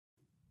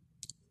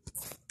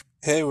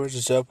Hey,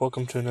 what's up?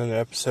 Welcome to another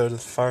episode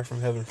of Fire from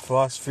Heaven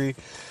Philosophy.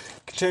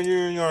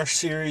 Continuing our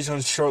series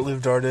on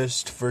short-lived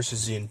artist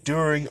versus the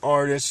enduring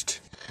artist.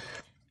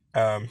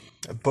 A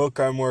book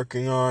I'm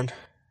working on.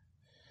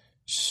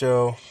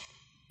 So,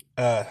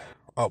 by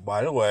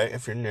the way,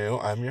 if you're new,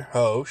 I'm your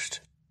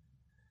host,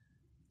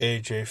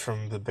 AJ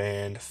from the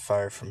band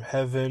Fire from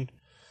Heaven.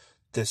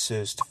 This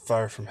is the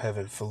Fire from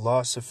Heaven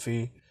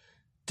Philosophy.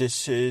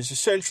 This is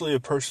essentially a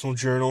personal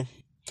journal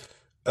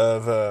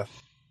of,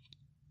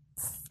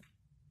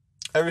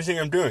 everything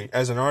I'm doing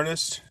as an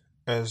artist,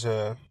 as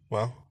a,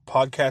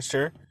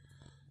 podcaster,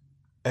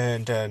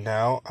 and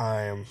now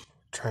I am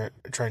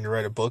trying to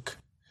write a book.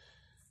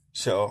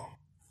 So,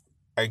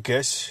 I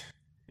guess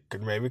you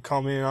could maybe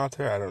call me an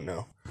author, I don't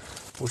know.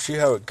 We'll see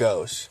how it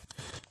goes.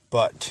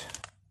 But,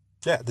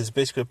 yeah, this is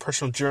basically a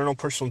personal journal,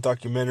 personal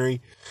documentary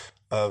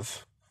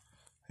of,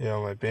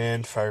 my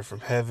band, Fire from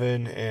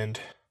Heaven, and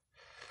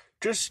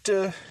just,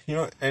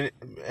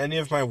 any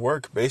of my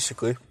work,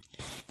 basically.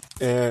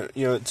 And,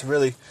 it's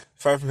really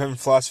Fire from Heaven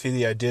philosophy,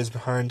 the ideas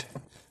behind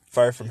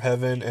Fire from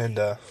Heaven,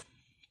 and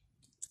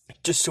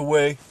just a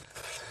way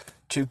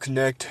to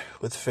connect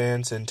with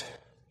fans and,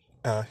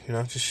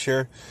 just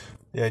share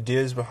the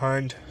ideas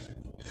behind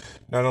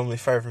not only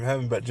Fire from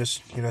Heaven, but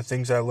just,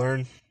 things I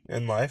learn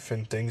in life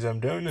and things I'm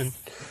doing. And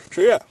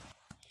so, yeah.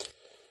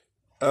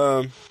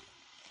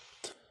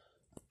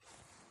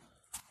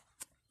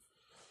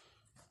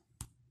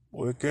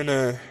 We're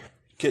gonna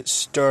get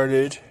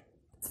started,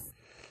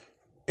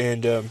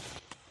 and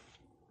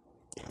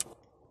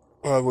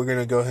we're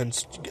gonna go ahead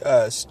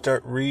and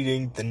start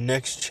reading the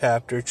next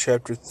chapter,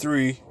 chapter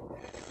 3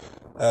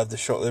 of the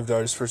short-lived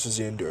artist versus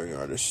the enduring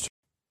artist.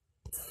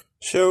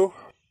 So,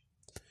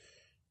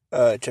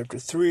 chapter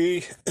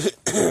 3,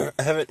 I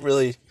haven't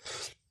really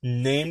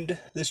named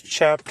this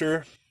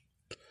chapter,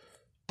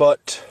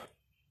 but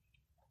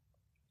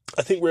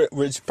I think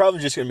it's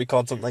probably just going to be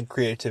called something like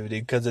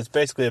creativity, because it's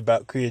basically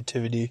about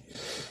creativity.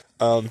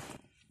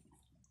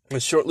 A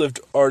short-lived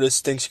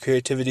artist thinks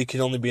creativity can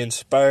only be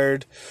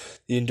inspired.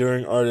 The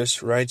enduring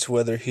artist writes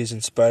whether he's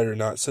inspired or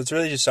not. So it's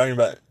really just talking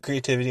about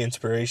creativity,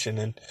 inspiration,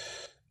 and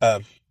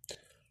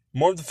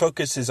more of the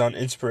focus is on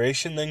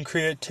inspiration than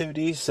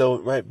creativity. So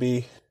it might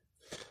be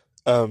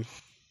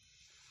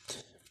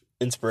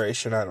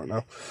inspiration, I don't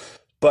know.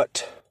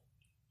 But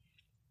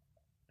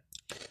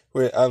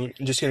I'm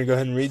just going to go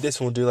ahead and read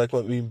this, and we'll do like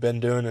what we've been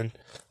doing, and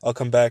I'll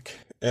come back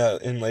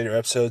in later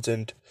episodes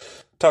and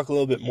talk a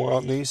little bit more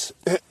on these.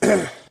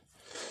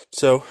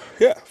 So,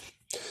 yeah,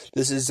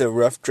 this is a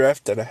rough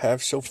draft that I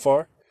have so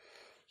far.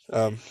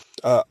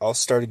 I'll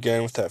start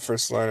again with that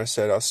first line I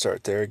said. I'll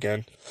start there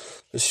again.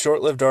 The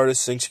short-lived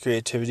artist thinks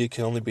creativity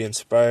can only be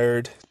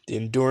inspired. The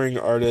enduring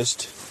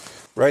artist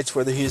writes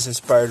whether he is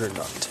inspired or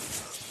not.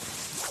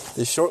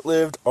 The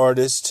short-lived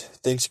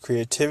artist thinks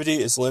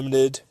creativity is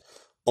limited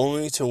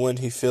only to when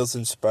he feels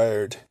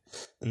inspired,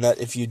 and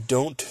that if you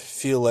don't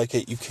feel like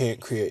it, you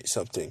can't create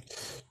something.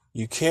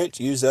 You can't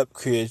use up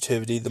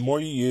creativity. The more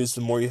you use,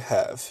 the more you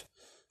have.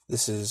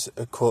 This is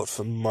a quote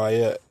from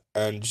Maya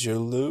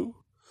Angelou.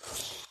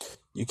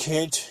 You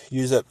can't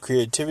use up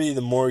creativity. The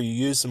more you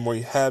use, the more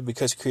you have,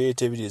 because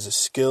creativity is a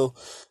skill.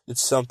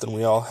 It's something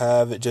we all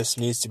have. It just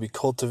needs to be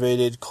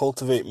cultivated.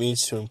 Cultivate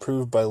means to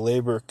improve by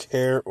labor,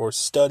 care, or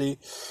study.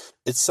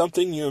 It's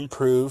something you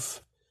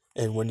improve,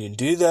 and when you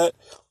do that,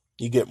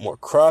 you get more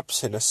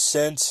crops, in a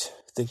sense,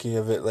 thinking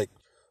of it like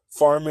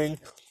farming,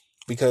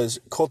 because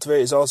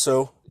cultivate is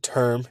also a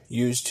term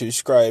used to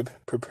describe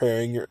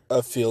preparing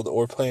a field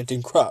or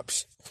planting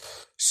crops.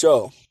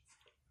 So,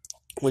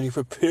 when you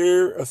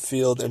prepare a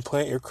field and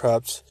plant your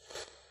crops,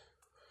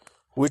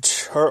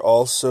 which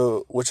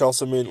also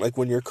mean like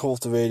when you're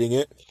cultivating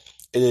it,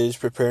 it is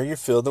preparing your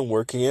field and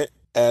working it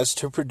as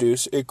to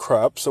produce a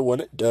crop. So when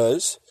it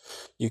does,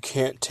 you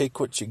can't take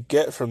what you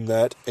get from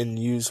that and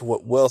use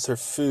what wealth or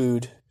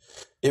food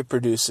it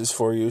produces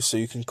for you so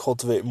you can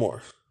cultivate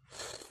more.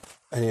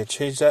 I need to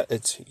change that.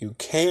 It's you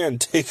can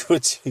take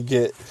what you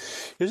get.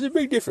 There's a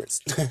big difference.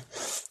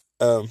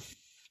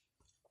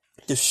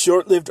 The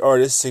short-lived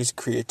artist thinks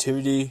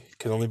creativity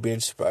can only be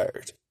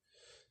inspired.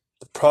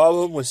 The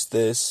problem with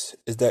this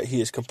is that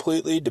he is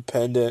completely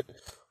dependent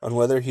on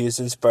whether he is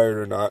inspired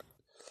or not.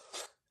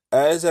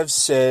 As I've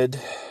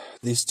said,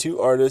 these two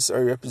artists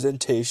are a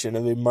representation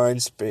of a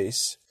mind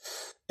space,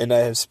 and I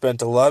have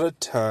spent a lot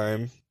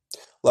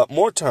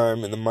more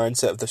time in the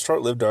mindset of the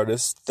short-lived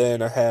artist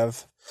than I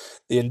have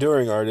the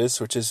enduring artist,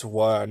 which is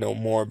why I know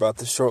more about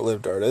the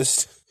short-lived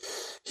artist.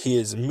 He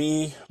is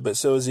me, but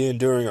so is the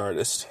enduring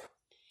artist.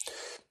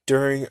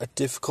 During a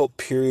difficult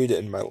period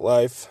in my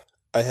life,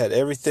 I had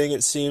everything,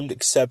 it seemed,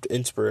 except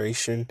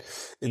inspiration.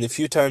 And the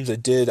few times I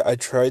did, I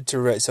tried to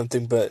write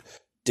something, but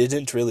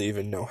didn't really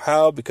even know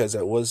how, because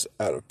I was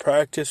out of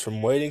practice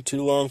from waiting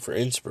too long for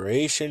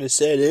inspiration to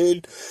set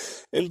in.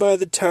 And by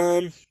the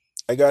time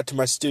I got to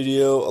my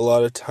studio, a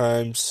lot of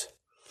times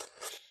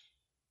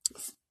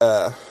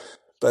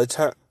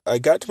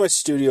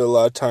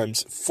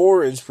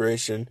for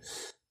inspiration,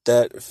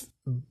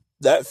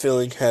 that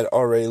feeling had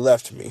already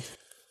left me.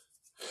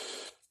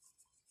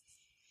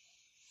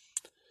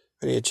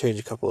 I need to change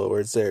a couple of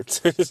words there.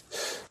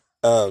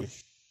 um,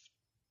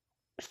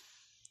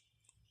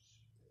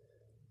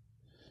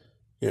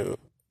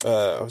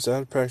 I was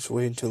out of practice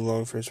waiting too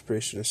long for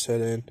inspiration to set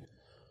in.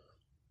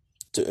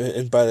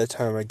 And by the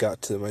time I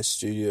got to my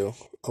studio,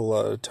 a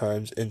lot of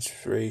times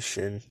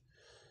inspiration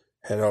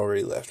had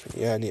already left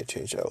me. Yeah, I need to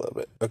change that a little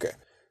bit. Okay,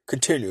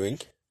 continuing.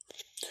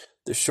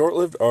 The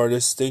short-lived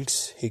artist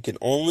thinks he can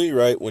only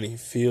write when he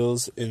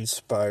feels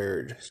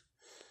inspired.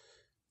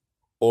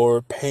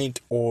 Or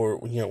paint, or,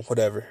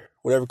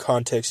 whatever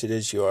context it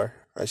is you are.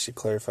 I should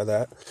clarify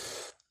that.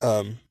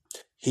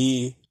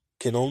 He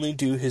can only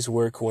do his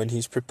work when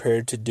he's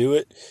prepared to do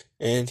it,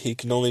 and he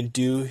can only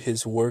do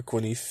his work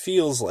when he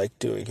feels like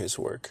doing his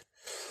work.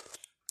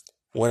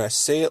 When I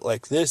say it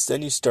like this,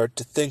 then you start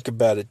to think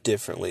about it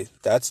differently.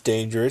 That's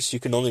dangerous. You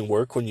can only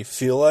work when you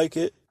feel like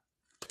it.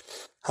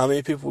 How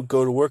many people would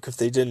go to work if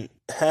they didn't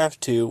have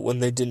to when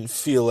they didn't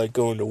feel like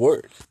going to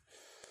work?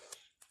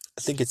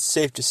 I think it's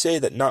safe to say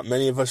that not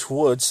many of us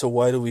would, so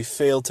why do we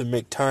fail to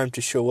make time to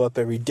show up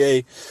every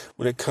day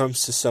when it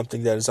comes to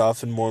something that is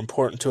often more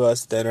important to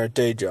us than our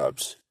day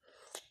jobs?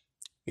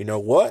 You know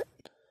what?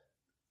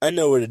 I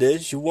know what it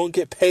is. You won't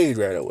get paid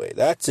right away.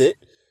 That's it.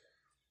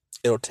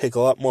 It'll take a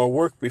lot more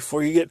work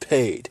before you get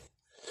paid.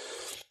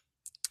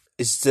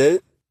 Is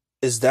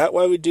that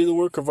why we do the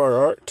work of our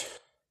art?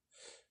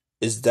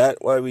 Is that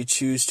why we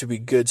choose to be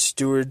good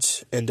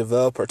stewards and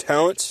develop our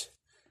talents?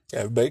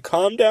 Everybody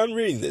calm down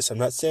reading this. I'm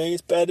not saying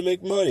it's bad to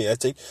make money. I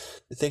think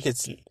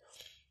it's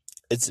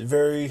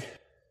very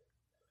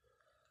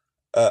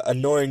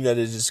annoying that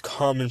it is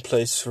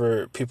commonplace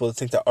for people to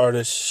think that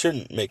artists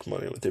shouldn't make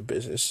money with their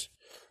business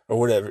or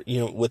whatever,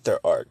 with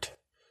their art.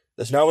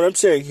 That's not what I'm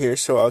saying here,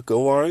 so I'll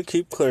go on and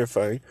keep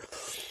clarifying.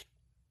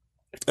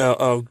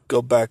 I'll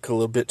go back a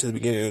little bit to the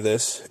beginning of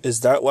this.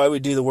 Is that why we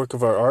do the work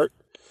of our art?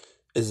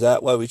 Is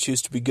that why we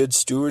choose to be good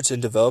stewards and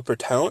develop our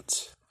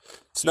talents?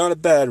 It's not a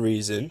bad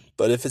reason,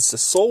 but if it's the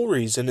sole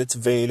reason, it's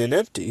vain and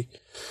empty.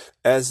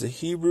 As the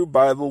Hebrew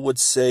Bible would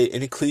say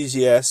in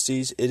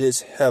Ecclesiastes, it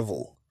is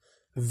hevel,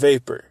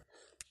 vapor,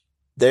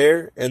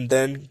 there and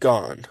then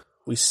gone.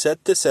 We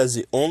set this as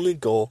the only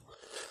goal.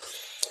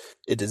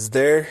 It is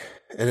there,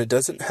 and it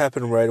doesn't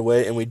happen right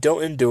away, and we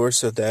don't endure,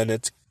 so then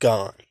it's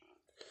gone.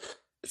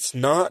 It's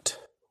not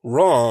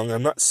wrong.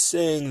 I'm not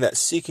saying that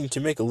seeking to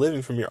make a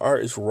living from your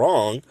art is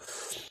wrong.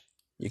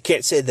 You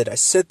can't say that I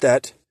said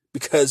that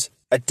because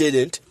I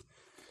didn't.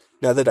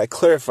 Now that I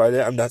clarified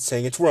it, I'm not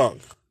saying it's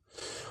wrong.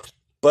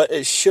 But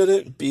it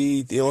shouldn't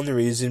be the only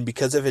reason,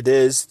 because if it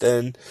is,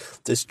 then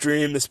this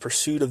dream, this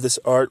pursuit of this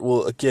art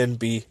will again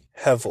be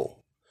hevel.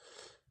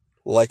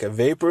 Like a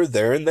vapor,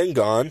 there and then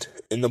gone,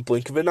 in the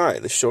blink of an eye.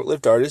 The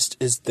short-lived artist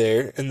is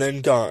there and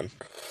then gone.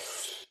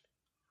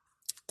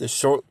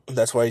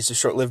 That's why he's a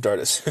short-lived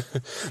artist.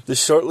 The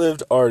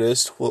short-lived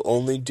artist will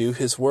only do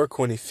his work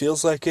when he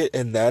feels like it,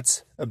 and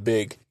that's a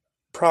big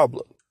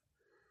problem.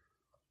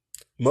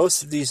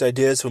 Most of these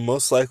ideas will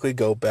most likely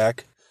go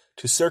back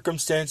to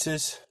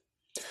circumstances.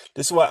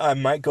 This is why I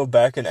might go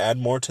back and add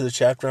more to the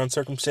chapter on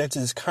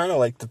circumstances. It's kind of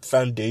like the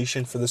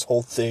foundation for this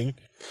whole thing.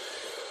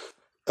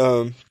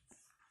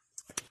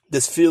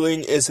 This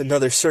feeling is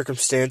another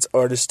circumstance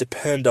artists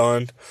depend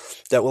on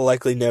that will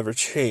likely never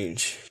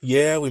change.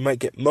 Yeah, we might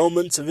get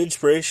moments of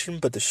inspiration,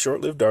 but the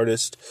short-lived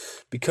artist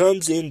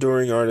becomes the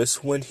enduring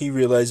artist when he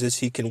realizes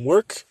he can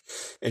work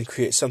and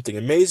create something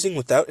amazing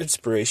without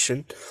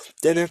inspiration.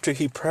 Then after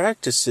he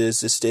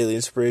practices this daily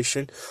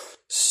inspiration,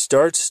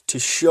 starts to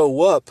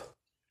show up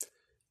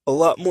a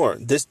lot more.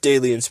 This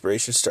daily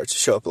inspiration starts to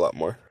show up a lot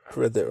more. I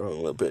read that wrong a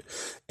little bit.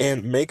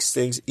 And makes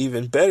things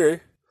even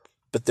better,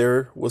 but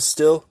there will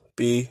still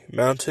be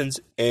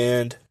mountains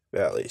and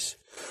valleys.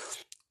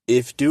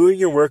 If doing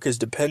your work is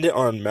dependent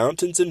on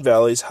mountains and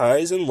valleys,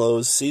 highs and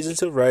lows,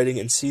 seasons of writing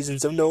and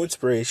seasons of no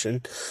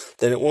inspiration,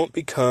 then it won't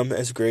become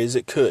as great as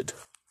it could.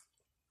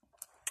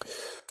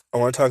 I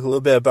want to talk a little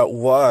bit about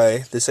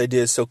why this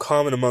idea is so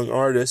common among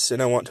artists,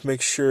 and I want to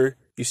make sure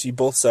you see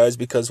both sides,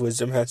 because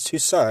wisdom has two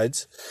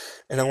sides.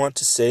 And I want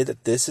to say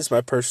that this is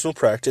my personal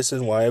practice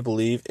and why I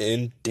believe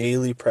in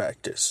daily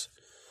practice.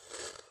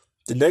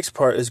 The next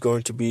part is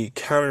going to be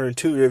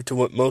counterintuitive to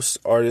what most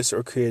artists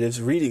or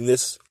creatives reading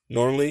this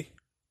normally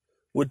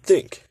would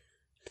think.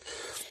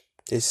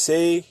 They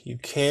say you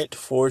can't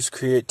force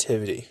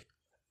creativity.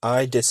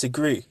 I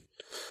disagree.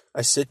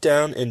 I sit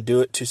down and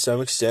do it to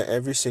some extent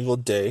every single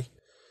day.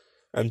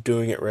 I'm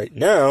doing it right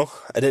now.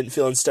 I didn't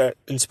feel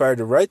inspired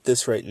to write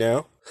this right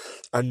now.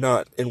 I'm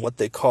not in what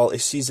they call a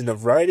season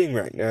of writing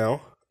right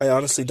now. I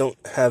honestly don't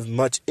have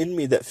much in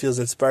me that feels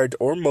inspired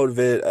or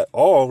motivated at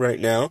all right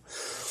now.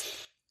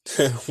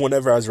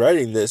 Whenever I was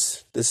writing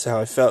this is how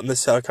I felt, and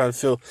this is how I kind of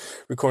feel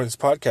recording this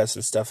podcast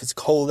and stuff. It's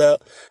cold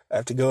out. I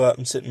have to go out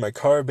and sit in my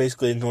car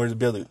basically in order to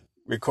be able to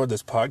record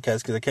this podcast,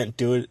 because I can't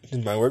do it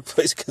in my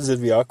workplace because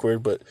it'd be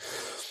awkward. But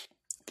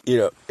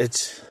I'm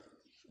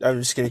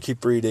just gonna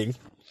keep reading.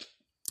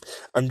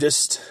 I'm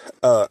just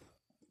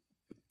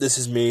this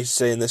is me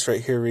saying this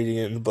right here, reading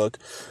it in the book.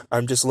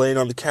 I'm just laying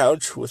on the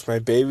couch with my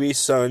baby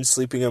son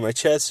sleeping on my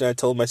chest, and I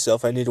told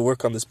myself I need to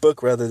work on this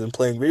book rather than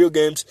playing video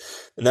games,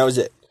 and that was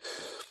it.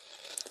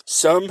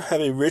 Some have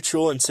a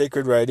ritual and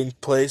sacred writing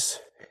place.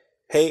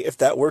 Hey, if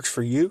that works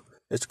for you,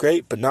 it's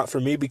great, but not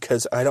for me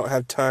because I don't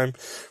have time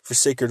for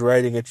sacred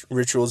writing and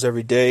rituals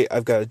every day.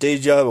 I've got a day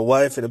job, a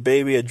wife, and a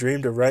baby, a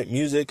dream to write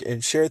music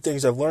and share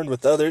things I've learned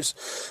with others.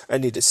 I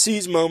need to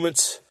seize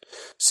moments,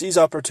 seize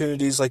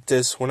opportunities like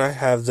this when I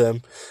have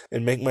them,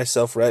 and make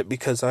myself write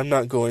because I'm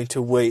not going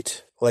to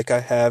wait like I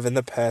have in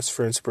the past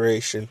for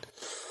inspiration.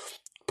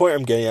 The point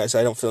I'm getting at is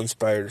I don't feel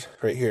inspired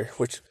right here,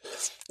 which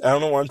I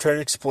don't know why I'm trying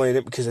to explain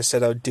it because I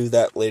said I would do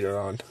that later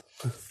on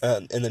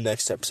in the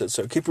next episode.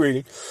 So keep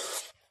reading.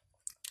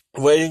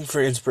 Waiting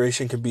for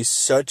inspiration can be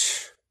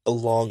such a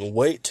long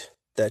wait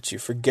that you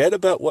forget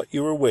about what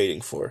you were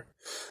waiting for.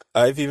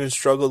 I've even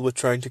struggled with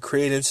trying to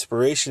create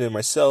inspiration in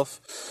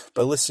myself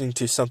by listening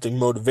to something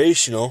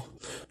motivational,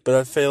 but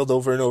I've failed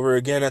over and over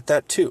again at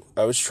that too.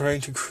 I was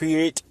trying to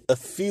create a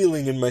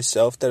feeling in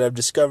myself that I've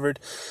discovered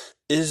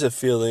is a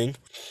feeling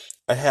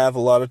I have a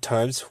lot of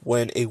times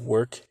when a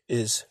work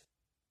is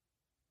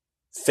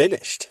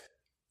finished.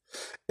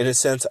 In a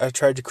sense, I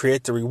tried to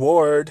create the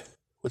reward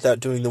without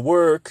doing the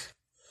work.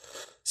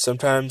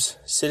 Sometimes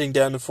sitting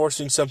down and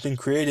forcing something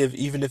creative,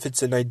 even if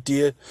it's an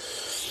idea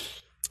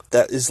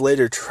that is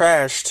later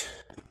trashed,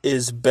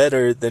 is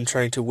better than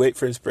trying to wait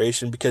for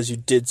inspiration because you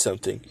did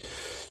something.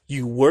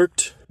 You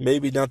worked,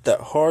 maybe not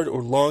that hard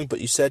or long, but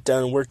you sat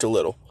down and worked a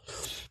little.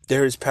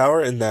 There is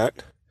power in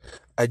that.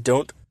 I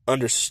don't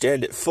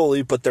understand it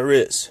fully, but there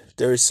is.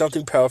 There is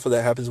something powerful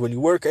that happens when you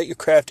work at your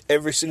craft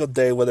every single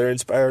day, whether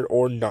inspired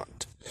or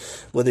not.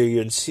 Whether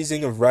you're in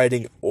season of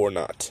writing or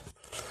not.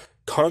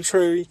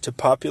 Contrary to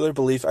popular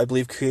belief, I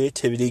believe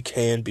creativity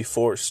can be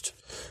forced.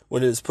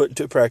 When it is put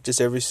into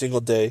practice every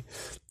single day,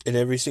 and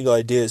every single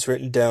idea is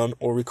written down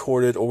or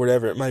recorded or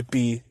whatever it might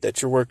be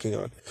that you're working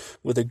on.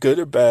 Whether good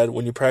or bad,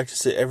 when you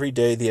practice it every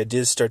day, the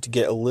ideas start to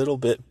get a little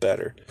bit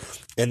better,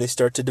 and they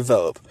start to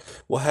develop.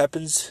 What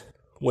happens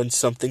when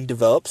something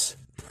develops?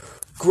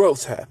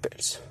 Growth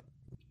happens.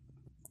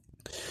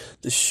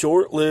 The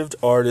short-lived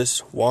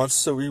artist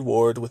wants the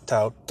reward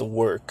without the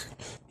work.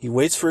 He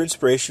waits for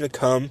inspiration to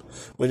come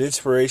when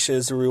inspiration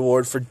is the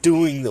reward for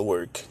doing the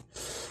work.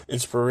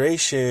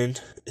 Inspiration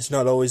is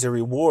not always a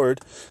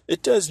reward.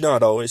 It does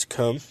not always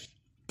come,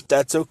 but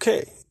that's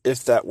okay.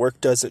 If that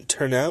work doesn't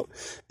turn out,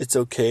 it's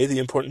okay. The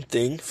important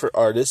thing for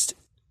artists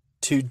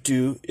to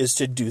do is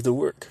to do the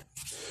work.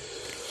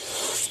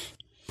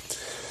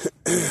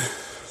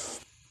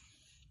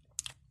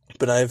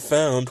 But I have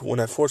found when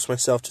I force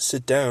myself to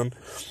sit down,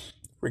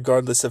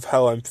 regardless of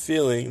how I'm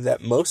feeling,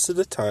 that most of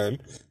the time,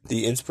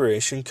 the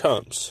inspiration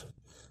comes.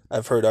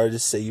 I've heard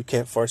artists say you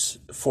can't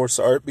force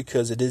art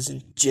because it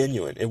isn't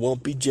genuine. It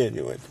won't be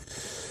genuine.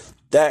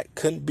 That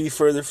couldn't be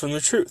further from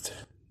the truth.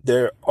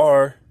 There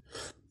are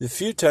the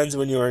few times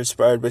when you are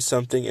inspired by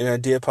something, an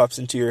idea pops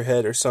into your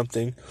head or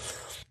something.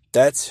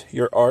 That's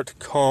your art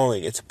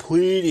calling. It's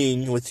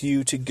pleading with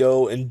you to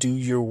go and do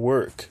your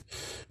work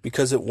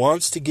because it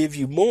wants to give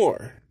you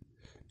more.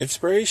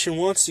 Inspiration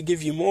wants to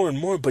give you more and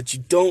more, but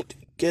you don't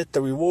get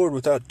the reward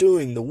without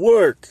doing the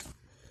work.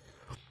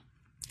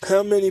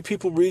 How many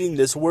people reading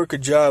this work a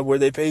job where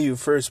they pay you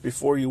first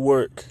before you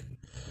work?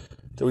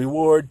 The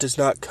reward does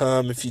not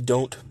come if you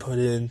don't put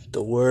in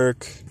the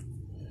work.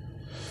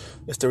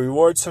 If the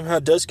reward somehow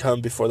does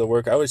come before the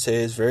work, I would say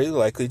it's very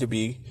likely to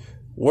be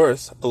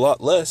worth a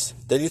lot less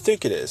than you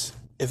think it is.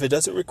 If it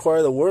doesn't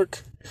require the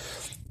work,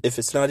 if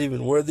it's not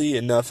even worthy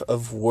enough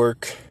of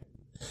work,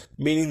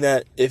 meaning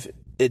that if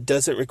it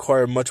doesn't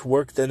require much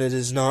work, then it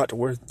is not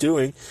worth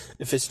doing.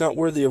 If it's not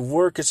worthy of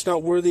work, it's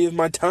not worthy of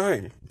my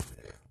time.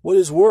 What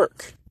is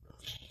work?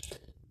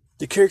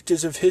 The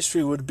characters of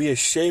history would be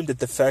ashamed at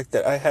the fact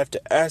that I have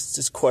to ask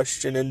this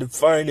question and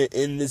define it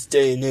in this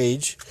day and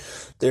age.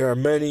 There are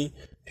many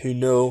who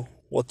know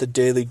what the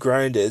daily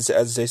grind is,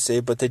 as they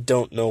say, but they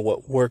don't know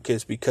what work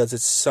is because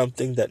it's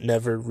something that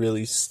never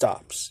really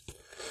stops.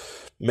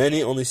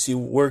 Many only see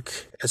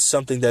work as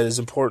something that is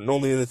important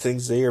only in the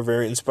things they are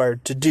very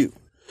inspired to do.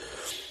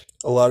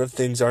 A lot of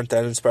things aren't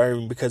that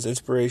inspiring because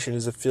inspiration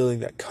is a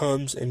feeling that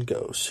comes and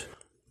goes.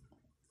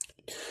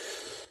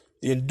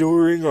 The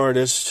enduring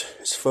artist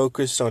is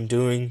focused on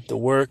doing the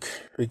work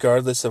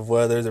regardless of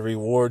whether the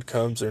reward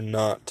comes or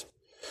not.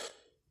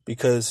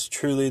 Because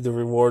truly the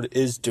reward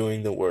is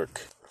doing the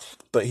work.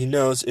 But he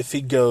knows if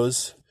he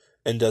goes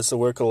and does the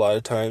work a lot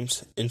of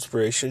times,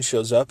 inspiration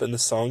shows up and the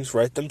songs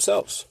write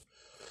themselves.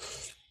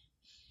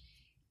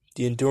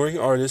 The enduring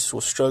artist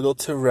will struggle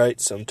to write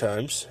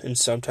sometimes, and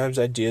sometimes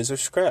ideas are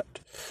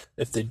scrapped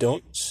if they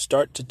don't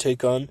start to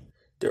take on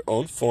their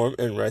own form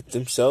and write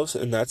themselves,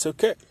 and that's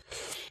okay.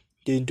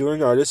 The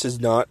enduring artist is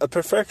not a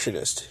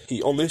perfectionist.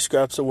 He only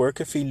scraps the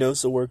work if he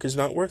knows the work is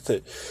not worth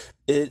it.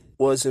 It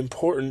was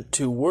important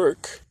to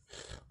work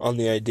on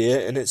the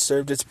idea, and it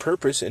served its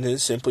purpose, and it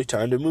is simply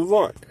time to move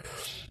on.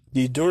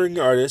 The enduring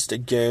artist,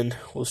 again,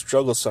 will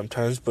struggle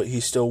sometimes, but he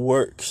still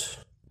works.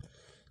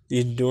 The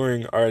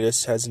enduring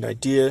artist has an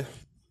idea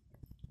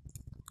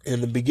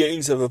and the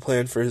beginnings of a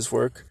plan for his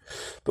work,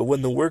 but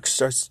when the work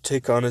starts to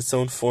take on its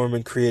own form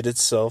and create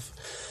itself,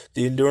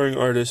 the enduring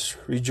artist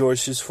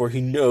rejoices, for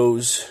he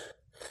knows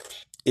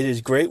it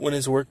is great when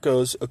his work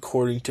goes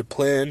according to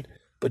plan,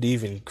 but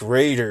even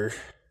greater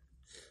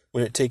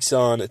when it takes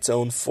on its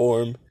own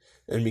form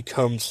and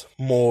becomes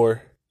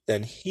more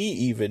than he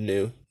even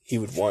knew he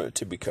would want it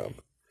to become.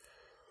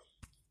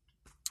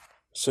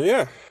 So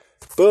yeah,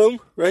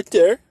 boom, right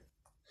there.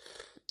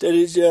 That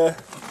is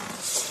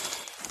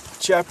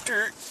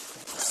chapter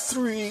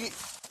 3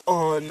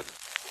 on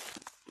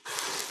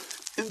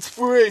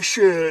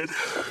inspiration.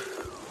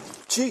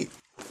 Gee,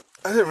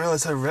 I didn't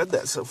realize I read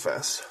that so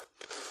fast.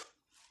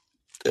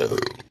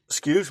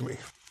 Excuse me.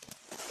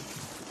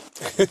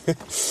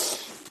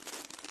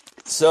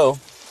 So,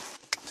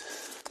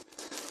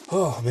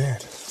 oh man,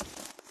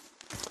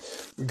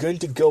 we're going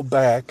to go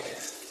back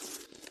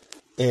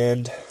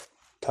and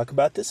talk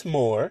about this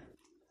more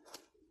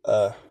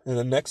in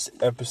the next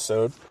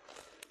episode.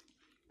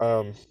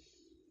 Trying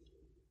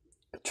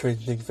to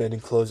think of any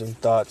closing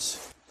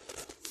thoughts.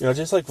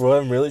 Just like what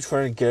I'm really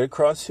trying to get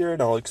across here,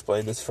 and I'll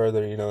explain this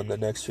further, in the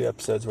next few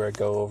episodes where I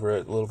go over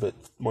it a little bit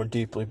more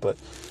deeply, but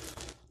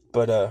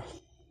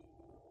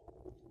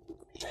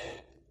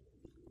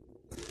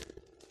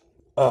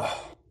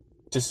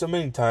just so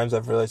many times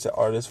I've realized that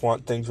artists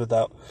want things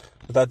without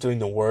doing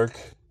the work.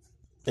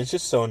 It's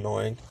just so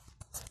annoying.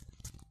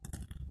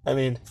 I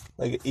mean,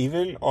 like,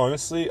 even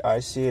honestly,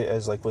 I see it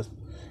as like with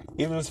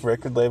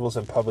record labels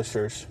and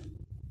publishers.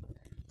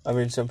 I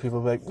mean, some people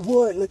are like,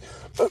 what? Like,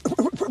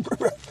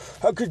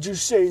 how could you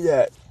say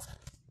that?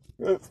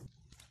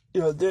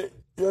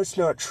 That's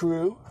not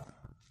true.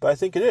 But I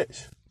think it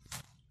is.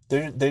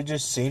 They're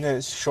just seen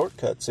as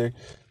shortcuts. They're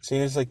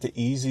seen as like the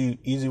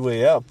easy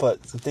way out.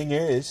 But the thing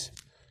is,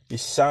 you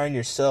sign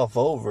yourself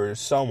over to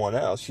someone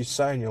else. You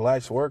sign your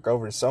life's work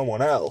over to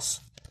someone else.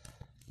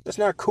 That's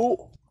not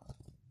cool.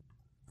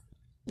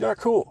 Not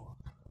cool.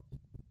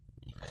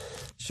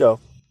 So,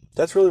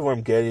 that's really what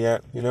I'm getting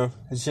at,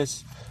 It's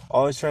just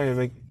always trying to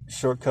make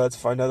shortcuts,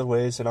 find other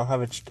ways, and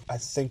I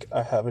think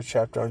I have a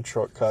chapter on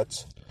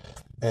shortcuts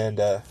and,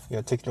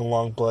 taking a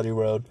long, bloody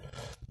road.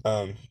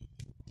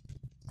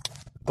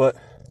 But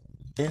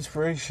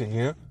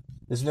inspiration,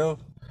 there's no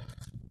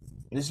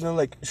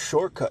like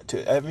shortcut to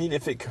it. I mean,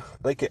 if it,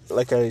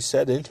 like I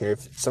said in here,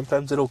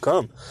 sometimes it'll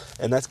come,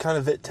 and that's kind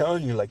of it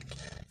telling you, like,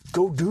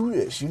 go do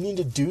this. You need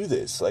to do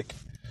this. Like,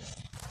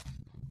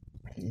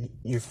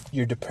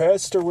 you're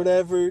depressed or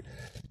whatever.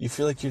 You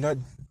feel like you're not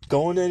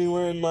going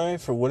anywhere in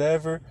life or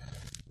whatever,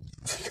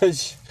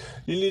 because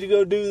you need to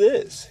go do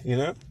this.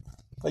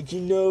 Like, you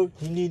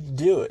need to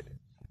do it.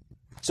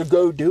 So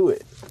go do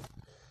it.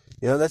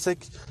 That's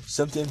like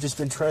something I've just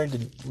been trying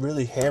to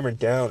really hammer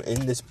down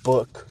in this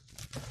book.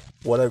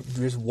 One of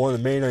the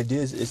main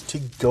ideas is to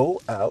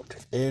go out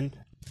and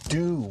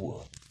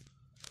do.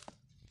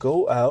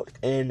 Go out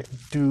and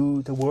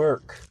do the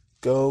work.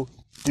 Go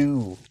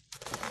do.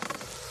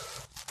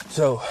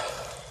 So,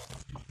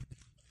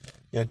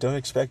 don't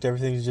expect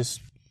everything to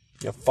just,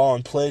 fall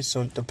in place.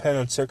 Don't depend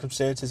on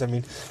circumstances. I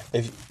mean,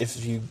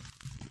 if you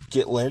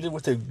get landed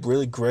with a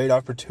really great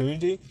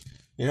opportunity,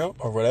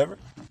 or whatever,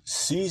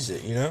 seize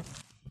it,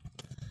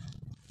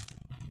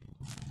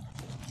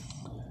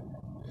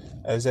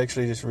 I was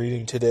actually just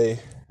reading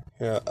today,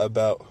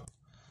 about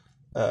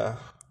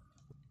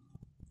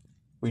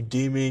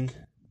redeeming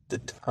the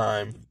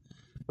time,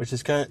 which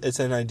is it's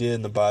an idea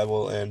in the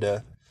Bible, and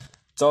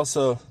it's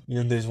also,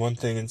 there's one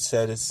thing it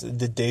said, it's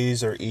the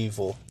days are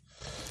evil.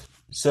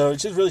 So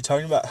it's just really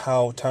talking about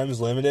how time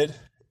is limited,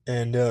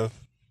 and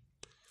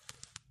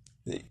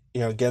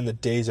again, the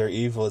days are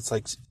evil. It's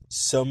like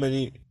so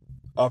many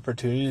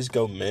opportunities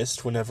go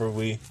missed whenever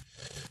we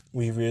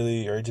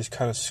really are just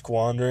kind of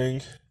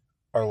squandering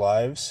our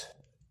lives.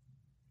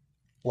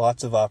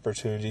 Lots of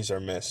opportunities are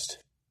missed.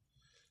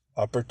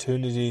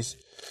 Opportunities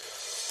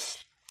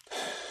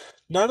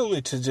not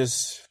only to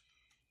just,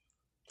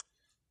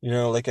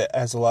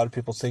 as a lot of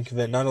people think of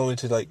it, not only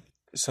to like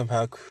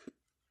somehow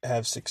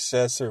have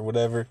success or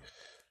whatever,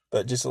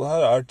 but just a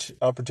lot of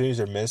opportunities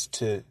are missed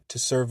to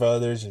serve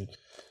others and,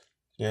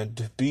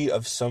 to be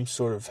of some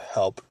sort of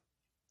help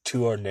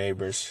to our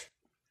neighbors.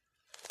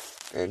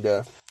 And,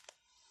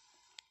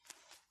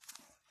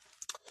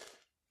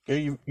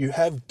 you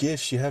have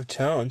gifts, you have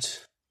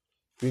talents,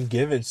 you've been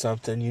given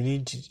something, you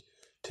need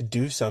to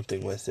do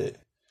something with it.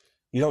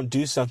 You don't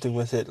do something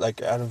with it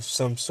like out of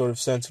some sort of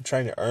sense of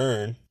trying to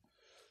earn,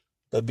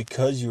 but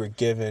because you were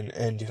given,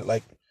 and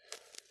like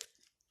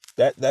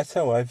that's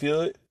how I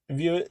view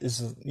it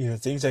is,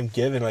 things I'm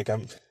given, like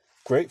I'm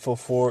grateful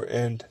for,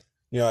 and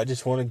I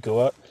just want to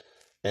go out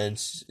and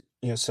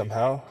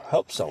somehow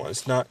help someone.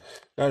 It's not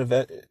out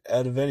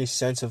of any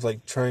sense of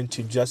like trying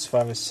to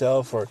justify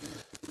myself or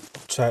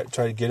try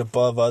to get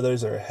above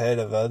others or ahead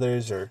of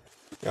others or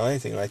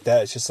anything like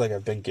that. It's just like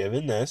I've been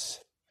given this.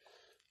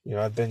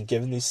 I've been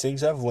given these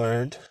things I've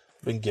learned,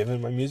 been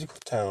given my musical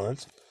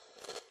talents,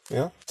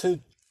 to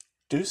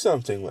do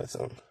something with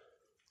them.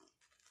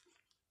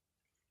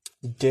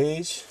 The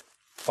days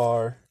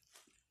are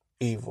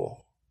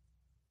evil.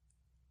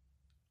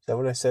 Is that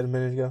what I said a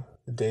minute ago?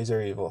 The days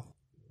are evil.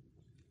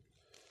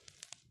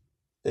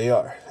 They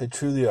are. They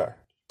truly are.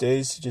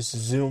 Days just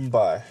zoom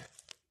by.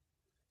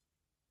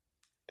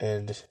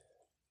 And,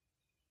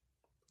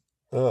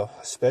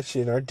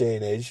 especially in our day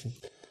and age,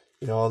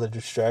 all the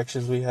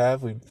distractions we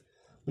have, we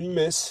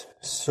miss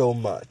so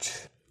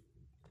much.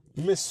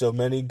 We miss so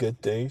many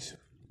good things.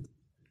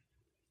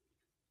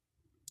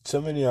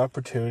 So many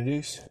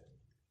opportunities.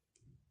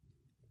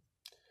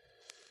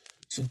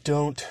 So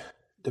don't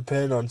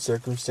depend on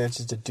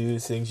circumstances to do the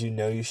things you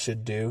know you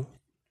should do.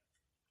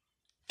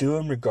 Do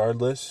them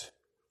regardless.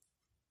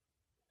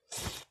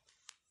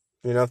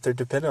 If they're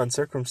dependent on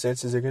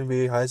circumstances, they're going to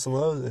be highs and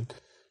lows. And,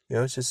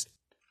 it's just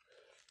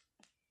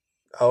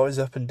always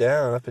up and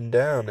down,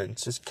 and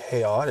it's just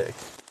chaotic.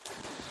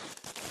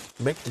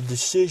 Make the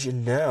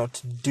decision now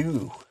to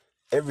do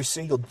every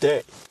single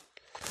day.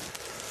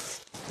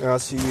 And I'll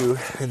see you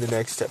in the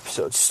next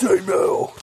episode. Stay metal!